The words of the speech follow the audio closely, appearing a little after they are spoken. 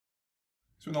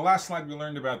So in the last slide, we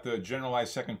learned about the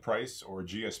generalized second price or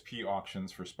GSP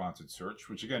auctions for sponsored search,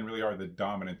 which again really are the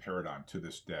dominant paradigm to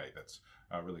this day. That's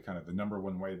really kind of the number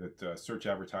one way that search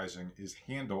advertising is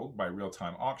handled by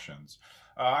real-time auctions.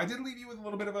 I did leave you with a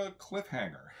little bit of a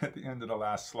cliffhanger at the end of the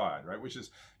last slide, right? Which is,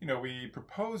 we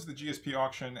proposed the GSP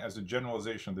auction as a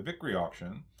generalization of the Vcg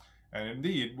auction. And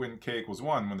indeed, when k equals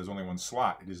 1, when there's only one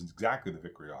slot, it is exactly the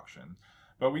Vcg auction.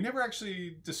 But we never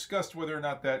actually discussed whether or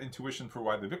not that intuition for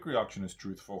why the Vcg auction is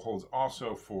truthful holds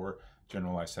also for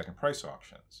generalized second price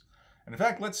auctions. And in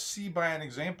fact, let's see by an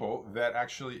example that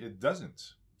actually it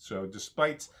doesn't. So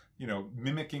despite,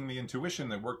 mimicking the intuition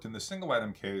that worked in the single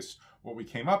item case, what we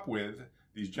came up with,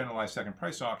 these generalized second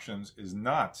price auctions, is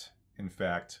not, in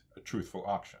fact, a truthful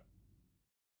auction.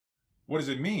 What does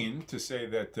it mean to say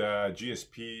that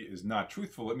GSP is not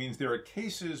truthful? It means there are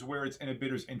cases where it's in a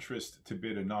bidder's interest to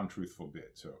bid a non-truthful bid.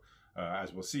 So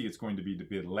as we'll see, it's going to be to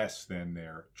bid less than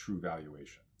their true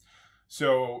valuation.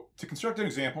 So to construct an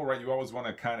example, right, you always want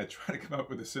to kind of try to come up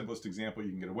with the simplest example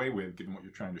you can get away with, given what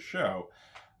you're trying to show.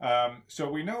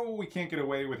 So we know we can't get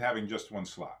away with having just one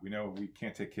slot. We know we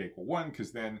can't take k equal 1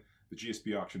 because then the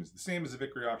GSP auction is the same as the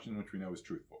Vcg auction, which we know is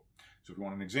truthful. So if we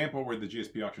want an example where the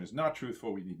GSP auction is not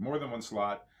truthful, we need more than one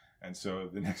slot. And so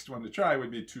the next one to try would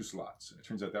be 2 slots. And it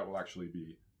turns out that will actually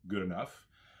be good enough.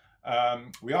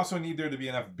 We also need there to be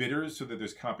enough bidders so that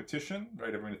there's competition,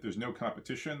 right? If there's no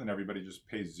competition, then everybody just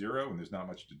pays 0 and there's not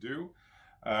much to do.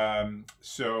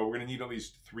 So we're going to need at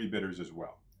least 3 bidders as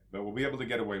well. But we'll be able to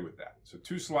get away with that. So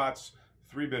 2 slots,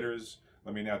 3 bidders.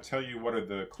 Let me now tell you what are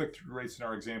the click-through rates in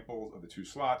our example of the 2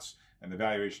 slots and the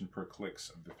valuation per clicks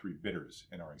of the 3 bidders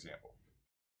in our example.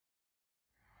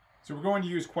 So we're going to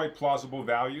use quite plausible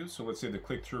values. So let's say the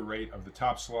click-through rate of the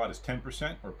top slot is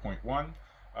 10% or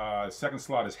 0.1. Second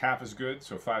slot is half as good,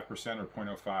 so 5% or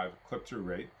 0.05 click-through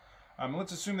rate.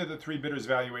 Let's assume that the 3 bidders'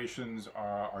 valuations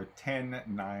are 10,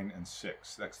 9, and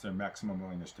 6. That's their maximum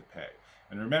willingness to pay.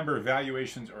 And remember,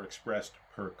 valuations are expressed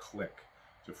per click.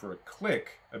 So for a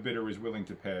click, a bidder is willing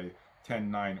to pay 10,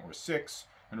 9, or 6.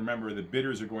 And remember, the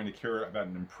bidders are going to care about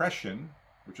an impression,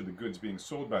 which are the goods being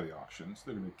sold by the auctions.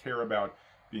 They're going to care about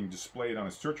being displayed on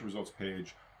a search results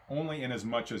page only in as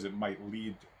much as it might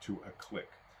lead to a click.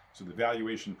 So the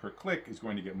valuation per click is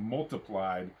going to get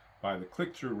multiplied by the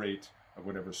click-through rate of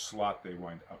whatever slot they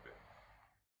wind up in.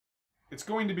 It's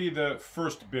going to be the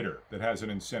first bidder that has an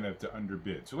incentive to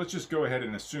underbid. So let's just go ahead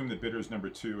and assume that bidders number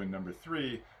 2 and number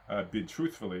 3 bid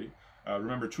truthfully.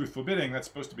 Remember, truthful bidding, that's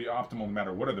supposed to be optimal no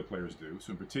matter what other players do.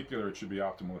 So in particular, it should be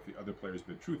optimal if the other players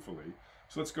bid truthfully.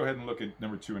 So let's go ahead and look at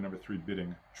number 2 and number 3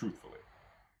 bidding truthfully.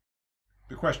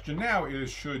 The question now is,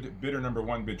 should bidder number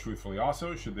 1 bid truthfully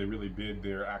also? Should they really bid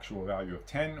their actual value of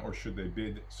 10, or should they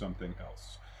bid something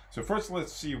else? So first,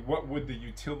 let's see what would the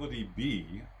utility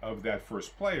be of that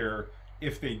first player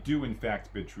if they do in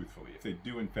fact bid truthfully, if they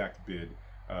do in fact bid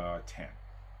 10.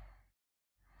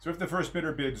 So if the first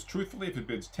bidder bids truthfully, if it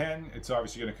bids 10, it's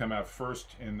obviously going to come out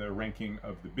first in the ranking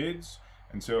of the bids.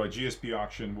 And so a GSP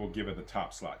auction will give it the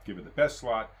top slot, give it the best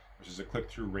slot, which is a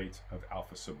click-through rate of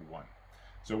alpha sub 1.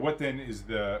 So what then is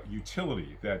the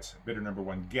utility that bidder number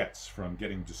 1 gets from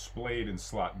getting displayed in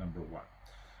slot number 1?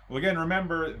 Well, again,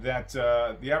 remember that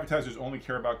the advertisers only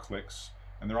care about clicks,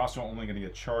 and they're also only going to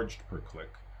get charged per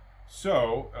click.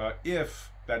 So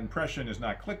if that impression is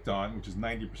not clicked on, which is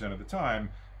 90% of the time,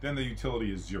 then the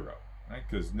utility is 0, right?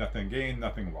 Because nothing gained,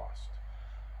 nothing lost.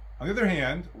 On the other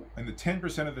hand, in the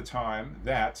 10% of the time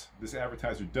that this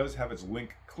advertiser does have its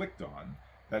link clicked on,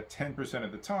 that 10%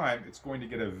 of the time, it's going to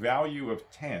get a value of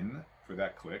 10 for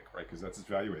that click, right? Because that's its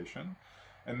valuation.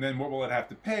 And then what will it have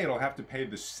to pay? It'll have to pay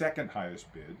the second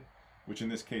highest bid, which in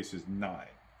this case is 9.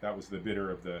 That was the bidder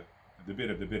of the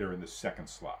bid of the bidder in the second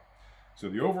slot. So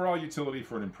the overall utility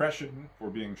for an impression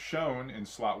for being shown in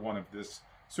slot 1 of this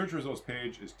search results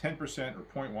page is 10%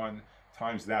 or 0.1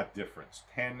 times that difference.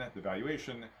 10, the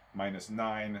valuation, minus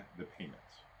 9, the payment.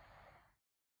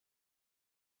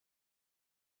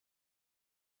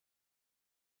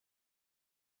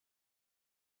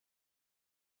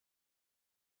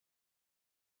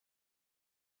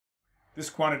 This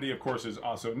quantity, of course, is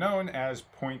also known as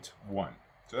 0.1.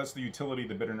 So that's the utility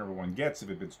the bidder number 1 gets if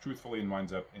it bids truthfully and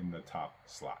winds up in the top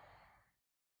slot.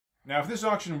 Now, if this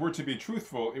auction were to be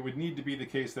truthful, it would need to be the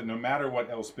case that no matter what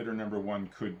else bidder number 1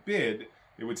 could bid,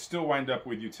 it would still wind up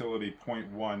with utility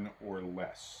 0.1 or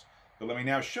less. But let me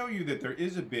now show you that there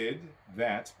is a bid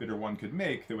that bidder 1 could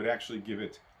make that would actually give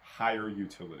it higher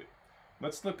utility.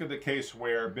 Let's look at the case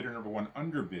where bidder number 1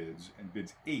 underbids and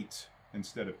bids 8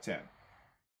 instead of 10.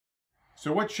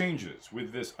 So what changes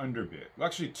with this underbid? Well,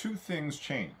 actually 2 things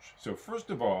change. So first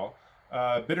of all,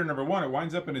 bidder number one, it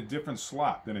winds up in a different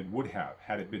slot than it would have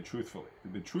had it bid truthfully. If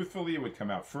it bid truthfully, it would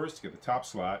come out first to get the top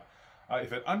slot.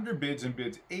 If it underbids and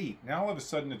bids 8, now all of a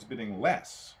sudden it's bidding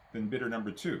less than bidder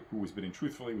number 2, who was bidding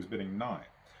truthfully, was bidding 9.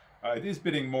 It is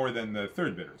bidding more than the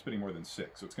third bidder. It's bidding more than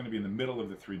 6. So it's going to be in the middle of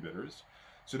the 3 bidders.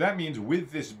 So that means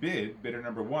with this bid, bidder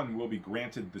number 1 will be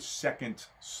granted the second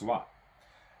slot.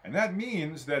 And that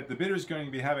means that the bidder is going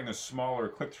to be having a smaller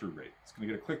click-through rate. It's going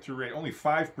to get a click-through rate only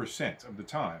 5% of the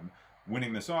time.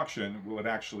 Winning this auction, will it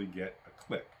actually get a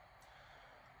click?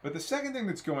 But the second thing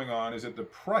that's going on is that the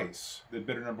price that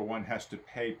bidder number 1 has to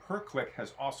pay per click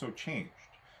has also changed.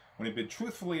 When it bid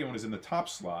truthfully and was in the top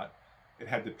slot, it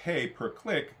had to pay per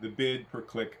click the bid per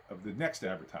click of the next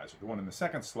advertiser, the one in the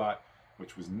second slot,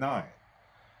 which was 9.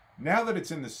 Now that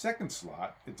it's in the second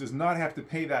slot, it does not have to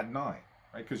pay that 9, right?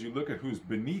 Because you look at who's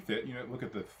beneath it, look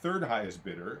at the third highest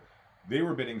bidder, they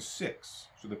were bidding 6.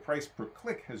 So the price per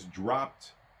click has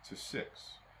dropped to 6.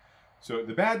 So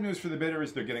the bad news for the bidder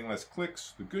is they're getting less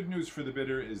clicks. The good news for the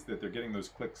bidder is that they're getting those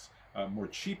clicks more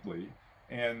cheaply.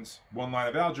 And one line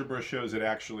of algebra shows that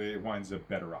actually it winds up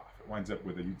better off. It winds up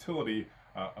with a utility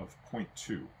of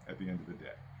 0.2 at the end of the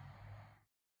day.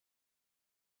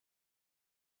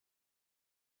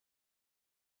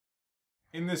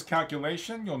 In this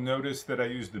calculation, you'll notice that I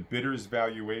used the bidder's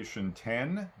valuation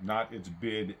 10, not its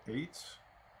bid 8.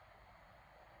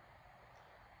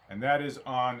 And that is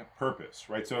on purpose,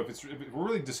 right? So if we're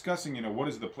really discussing, what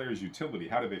is the player's utility?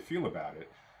 How do they feel about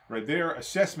it? Right? Their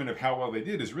assessment of how well they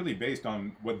did is really based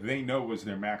on what they know was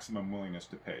their maximum willingness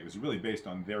to pay. It was really based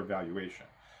on their valuation.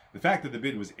 The fact that the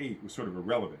bid was 8 was sort of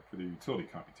irrelevant for the utility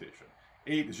computation.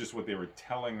 8 is just what they were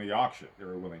telling the auction they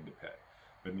were willing to pay.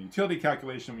 But in the utility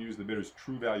calculation, we use the bidder's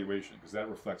true valuation because that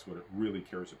reflects what it really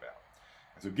cares about.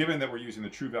 And so given that we're using the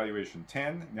true valuation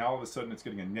 10, now all of a sudden it's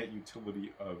getting a net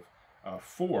utility of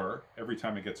 4 every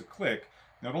time it gets a click.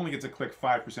 Now it only gets a click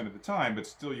 5% of the time, but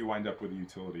still you wind up with a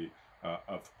utility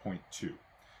of 0.2.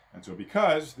 And so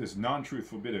because this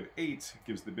non-truthful bid of 8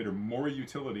 gives the bidder more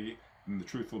utility than the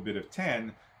truthful bid of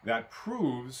 10, that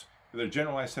proves that a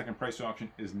generalized second price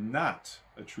auction is not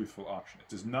a truthful auction. It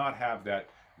does not have that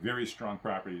very strong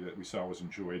property that we saw was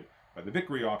enjoyed by the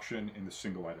Vcg auction in the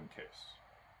single item case.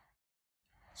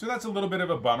 So that's a little bit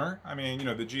of a bummer. I mean,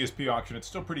 the GSP auction, it's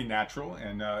still pretty natural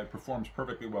and it performs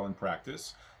perfectly well in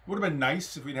practice. It would have been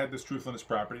nice if we'd had this truthfulness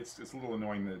property. It's a little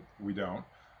annoying that we don't.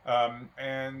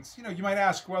 And you might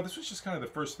ask, well, this was just kind of the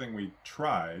first thing we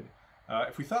tried.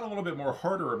 If we thought a little bit more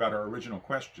harder about our original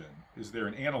question, is there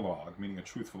an analog, meaning a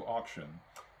truthful auction,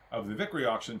 of the Vcg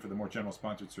auction for the more general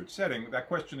sponsored search setting? That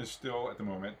question is still, at the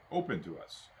moment, open to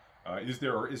us. Is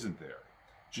there or isn't there?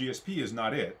 GSP is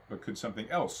not it, but could something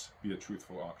else be a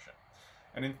truthful auction?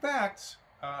 And in fact,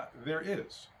 there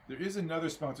is. There is another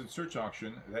sponsored search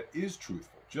auction that is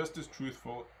truthful, just as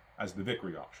truthful as the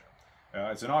Vcg auction.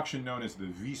 It's an auction known as the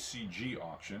Vcg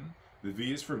auction. The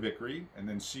V is for Vcg, and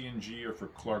then C and G are for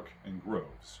Clark and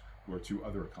Groves, who are 2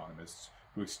 other economists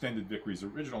who extended Vickrey's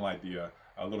original idea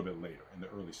a little bit later, in the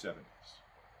early 70s.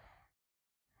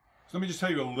 So let me just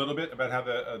tell you a little bit about how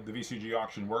the Vcg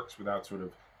auction works without sort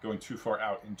of going too far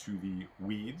out into the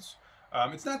weeds.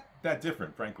 It's not that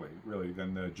different, frankly, really,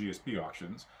 than the GSP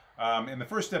auctions. And the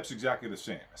first step's exactly the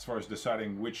same. As far as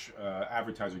deciding which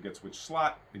advertiser gets which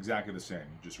slot, exactly the same.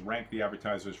 You just rank the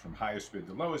advertisers from highest bid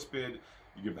to lowest bid.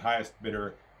 You give the highest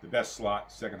bidder the best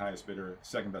slot, second highest bidder,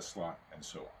 second best slot, and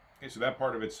so on. Okay, so that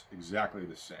part of it's exactly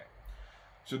the same.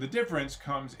 So the difference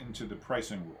comes into the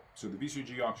pricing rule. So the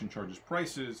Vcg auction charges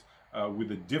prices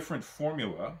with a different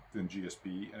formula than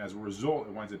GSP, and as a result,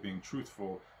 it winds up being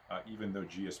truthful, even though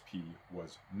GSP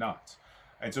was not.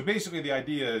 And so basically the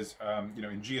idea is,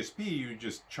 in GSP, you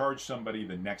just charge somebody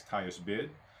the next highest bid,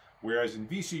 whereas in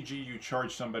Vcg, you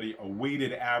charge somebody a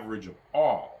weighted average of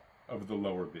all of the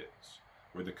lower bids,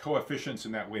 where the coefficients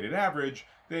in that weighted average,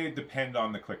 they depend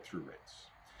on the click-through rates.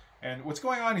 And what's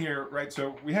going on here, right,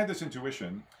 so we had this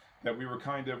intuition that we were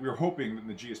hoping that in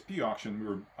the GSP auction, we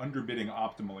were underbidding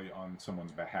optimally on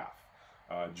someone's behalf,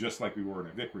 just like we were in a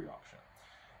Vcg auction.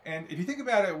 And if you think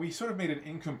about it, we sort of made an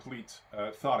incomplete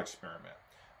thought experiment.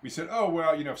 We said, oh,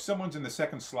 well, if someone's in the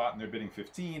second slot and they're bidding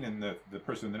 15 and the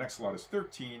person in the next slot is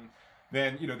 13,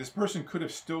 then, this person could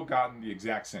have still gotten the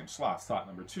exact same slot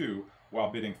number 2, while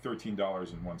bidding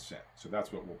 $13.01. So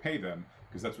that's what we'll pay them,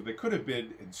 because that's what they could have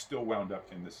bid and still wound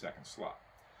up in the second slot.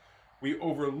 We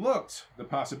overlooked the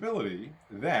possibility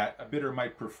that a bidder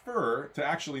might prefer to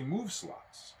actually move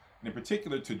slots, and in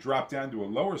particular to drop down to a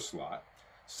lower slot,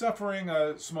 suffering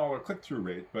a smaller click-through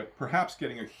rate, but perhaps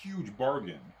getting a huge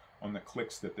bargain on the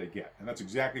clicks that they get. And that's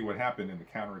exactly what happened in the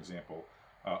counterexample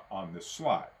on this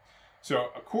slide. So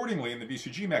accordingly, in the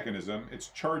VCG mechanism, it's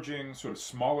charging sort of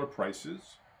smaller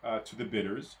prices to the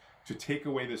bidders to take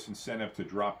away this incentive to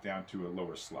drop down to a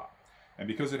lower slot. And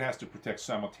because it has to protect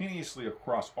simultaneously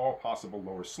across all possible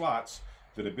lower slots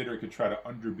that a bidder could try to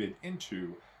underbid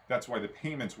into, that's why the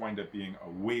payments wind up being a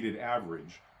weighted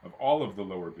average of all of the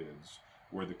lower bids,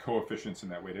 where the coefficients in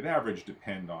that weighted average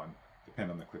depend on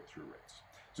the click-through rates.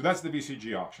 So that's the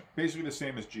VCG auction. Basically the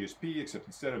same as GSP, except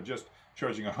instead of just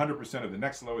charging 100% of the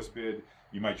next lowest bid,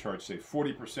 you might charge, say,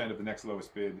 40% of the next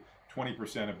lowest bid,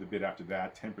 20% of the bid after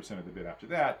that, 10% of the bid after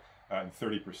that, and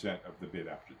 30% of the bid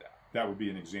after that. That would be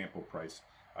an example price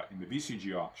in the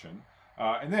VCG auction.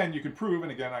 And then you can prove,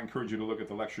 and again, I encourage you to look at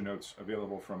the lecture notes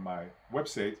available from my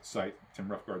website,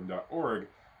 timroughgarden.org,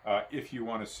 if you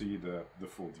want to see the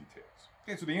full details.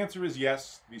 Okay, so the answer is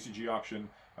yes, VCG auction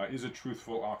is a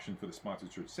truthful auction for the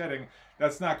sponsored search setting.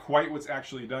 That's not quite what's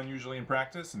actually done usually in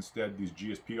practice. Instead, these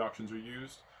GSP auctions are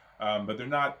used, but they're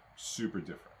not super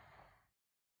different.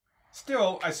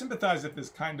 Still, I sympathize if this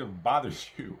kind of bothers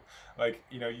you. Like,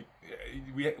 you know,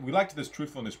 we liked this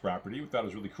truthfulness property. We thought it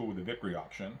was really cool with the Victory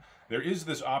auction. There is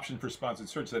this option for sponsored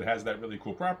search that has that really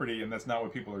cool property, and that's not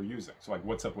what people are using. So, like,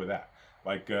 what's up with that?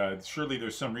 Like, surely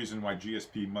there's some reason why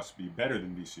GSP must be better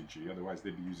than VCG. Otherwise,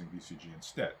 they'd be using VCG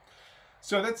instead.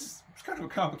 So it's kind of a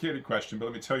complicated question, but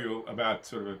let me tell you about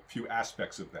sort of a few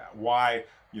aspects of that. Why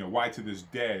to this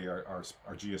day are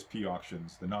GSP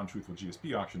auctions, the non-truthful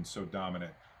GSP auctions, so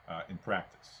dominant in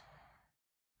practice?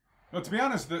 Well, to be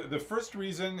honest, the first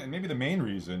reason, and maybe the main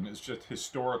reason, is just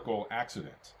historical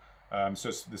accident. So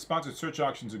the sponsored search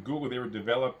auctions at Google, they were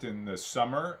developed in the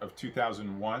summer of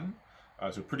 2001,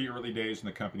 so pretty early days in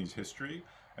the company's history.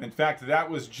 And in fact, that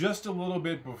was just a little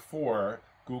bit before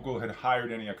Google had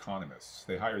hired any economists.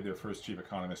 They hired their first chief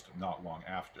economist not long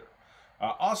after.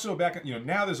 Also,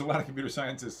 now there's a lot of computer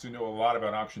scientists who know a lot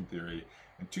about auction theory.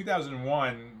 In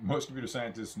 2001, most computer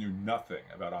scientists knew nothing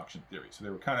about auction theory, so they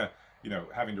were kind of,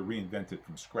 having to reinvent it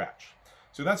from scratch.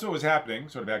 So that's what was happening,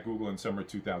 sort of at Google in summer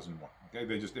 2001. Okay,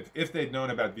 they just, if they'd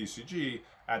known about VCG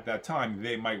at that time,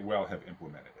 they might well have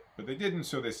implemented it, but they didn't.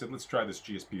 So they said, let's try this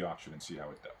GSP auction and see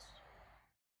how it does.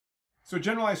 So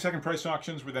generalized second price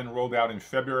auctions were then rolled out in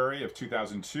February of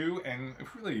 2002, and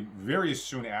really very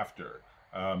soon after,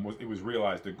 it was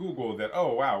realized at Google that,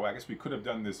 oh wow, I guess we could have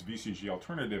done this VCG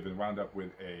alternative and wound up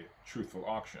with a truthful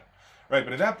auction, right?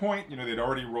 But at that point, they'd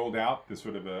already rolled out this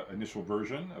sort of initial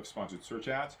version of sponsored search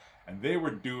ads, and they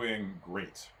were doing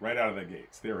great right out of the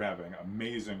gates. They were having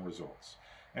amazing results.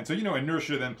 And so,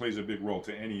 inertia then plays a big role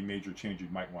to any major change you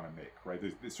might want to make, right?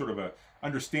 There's sort of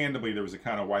understandably, there was a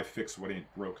kind of why fix what ain't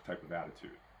broke type of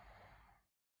attitude.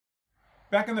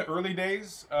 Back in the early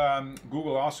days,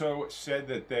 Google also said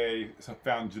that they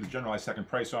found the generalized second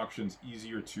price auctions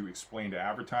easier to explain to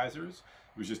advertisers.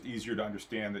 It was just easier to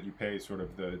understand that you pay sort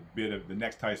of the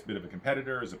next highest bid of a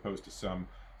competitor as opposed to some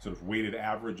sort of weighted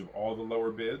average of all the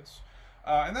lower bids.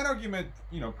 And that argument,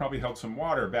 probably held some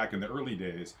water back in the early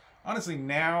days. Honestly,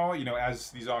 now,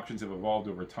 as these auctions have evolved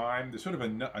over time, there's sort of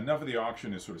enough of the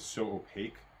auction is sort of so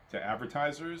opaque to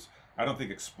advertisers. I don't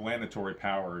think explanatory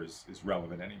power is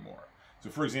relevant anymore. So,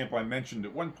 for example, I mentioned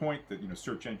at one point that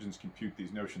search engines compute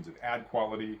these notions of ad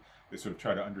quality. They sort of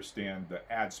try to understand the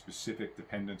ad-specific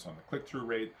dependence on the click-through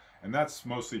rate, and that's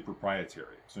mostly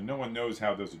proprietary. So no one knows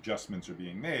how those adjustments are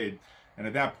being made, and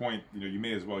at that point, you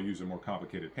may as well use a more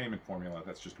complicated payment formula.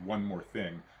 That's just one more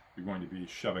thing you're going to be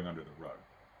shoving under the rug.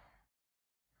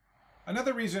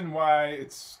 Another reason why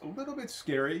it's a little bit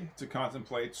scary to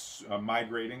contemplate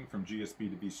migrating from GSP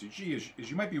to VCG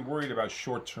is you might be worried about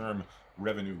short-term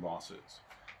revenue losses.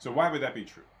 So why would that be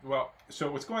true? Well,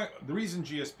 the reason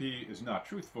GSP is not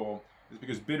truthful is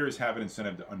because bidders have an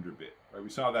incentive to underbid, right? We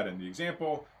saw that in the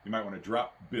example. You might want to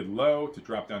bid low to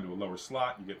drop down to a lower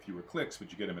slot. You get fewer clicks,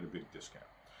 but you get them at a big discount.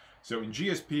 So in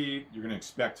GSP, you're going to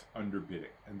expect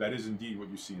underbidding, and that is indeed what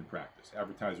you see in practice.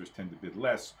 Advertisers tend to bid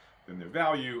less than their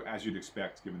value, as you'd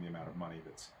expect, given the amount of money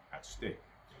that's at stake.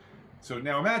 So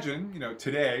now imagine,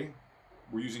 today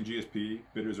we're using GSP,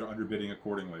 bidders are underbidding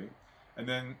accordingly, and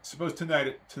then suppose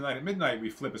tonight at midnight we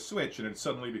flip a switch and it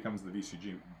suddenly becomes the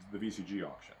VCG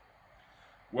auction.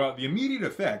 Well, the immediate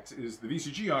effect is the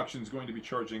VCG auction is going to be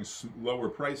charging lower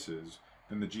prices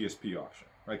than the GSP auction,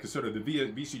 right? Because sort of the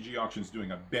VCG auction is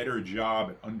doing a better job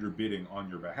at underbidding on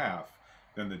your behalf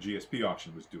than the GSP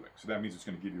auction was doing. So that means it's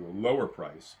going to give you a lower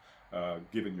price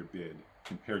given your bid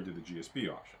compared to the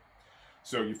GSP auction.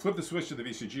 So you flip the switch to the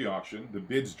VCG auction, the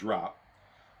bids drop.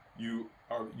 You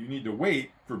need to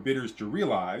wait for bidders to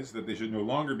realize that they should no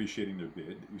longer be shading their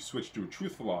bid. You switch to a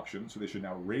truthful auction, so they should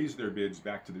now raise their bids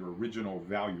back to their original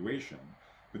valuation.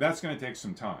 But that's going to take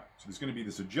some time. So there's going to be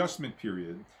this adjustment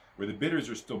period where the bidders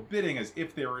are still bidding as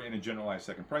if they were in a generalized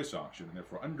second price auction and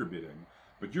therefore underbidding,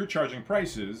 but you're charging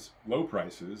prices, low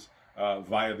prices,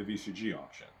 via the VCG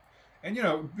auction. And, you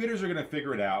know, bidders are going to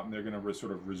figure it out, and they're going to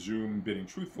sort of resume bidding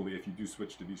truthfully if you do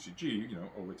switch to VCG, you know,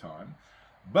 over time.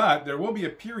 But there will be a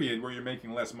period where you're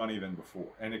making less money than before.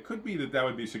 And it could be that that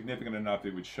would be significant enough that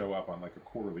it would show up on like a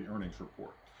quarterly earnings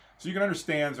report. So you can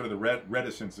understand sort of the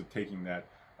reticence of taking that,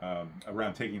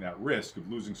 around taking that risk of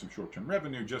losing some short-term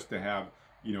revenue just to have,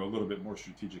 you know, a little bit more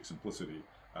strategic simplicity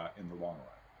in the long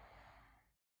run.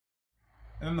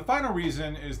 And then the final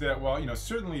reason is that, well, you know,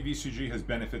 certainly VCG has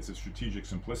benefits of strategic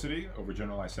simplicity over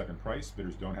generalized second price.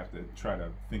 Bidders don't have to try to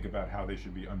think about how they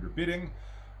should be underbidding.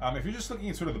 If you're just looking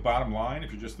at sort of the bottom line,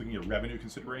 if you're just looking at revenue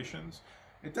considerations,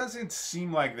 it doesn't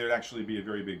seem like there'd actually be a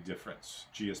very big difference,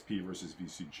 GSP versus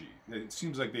VCG. It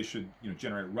seems like they should, you know,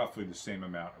 generate roughly the same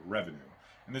amount of revenue.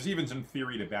 And there's even some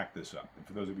theory to back this up. And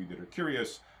for those of you that are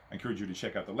curious, I encourage you to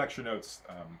check out the lecture notes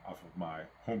off of my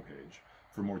homepage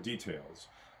for more details.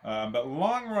 But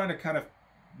long run, it kind of,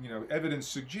 you know, evidence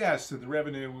suggests that the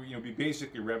revenue, you know, be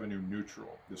basically revenue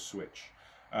neutral, the switch.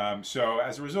 So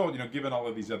as a result, you know, given all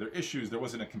of these other issues, there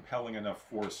wasn't a compelling enough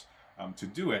force to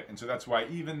do it. And so that's why,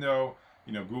 even though,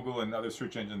 you know, Google and other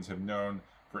search engines have known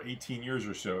for 18 years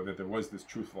or so that there was this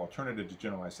truthful alternative to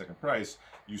generalized second price,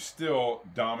 you still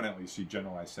dominantly see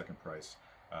generalized second price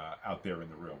out there in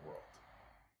the real world.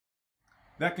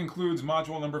 That concludes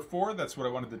module number 4. That's what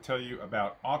I wanted to tell you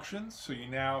about auctions. So you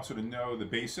now sort of know the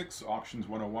basics, Auctions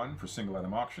 101 for single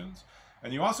item auctions.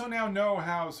 And you also now know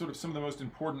how sort of some of the most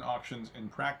important auctions in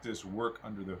practice work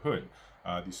under the hood,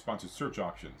 these sponsored search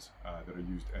auctions that are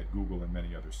used at Google and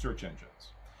many other search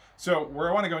engines. So where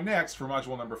I want to go next for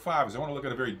module number 5 is I want to look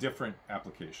at a very different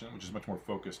application, which is much more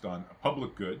focused on a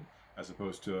public good as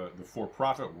opposed to the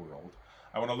for-profit world.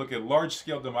 I want to look at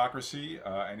large-scale democracy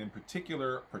and in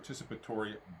particular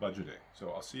participatory budgeting. So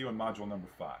I'll see you in module number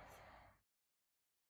 5.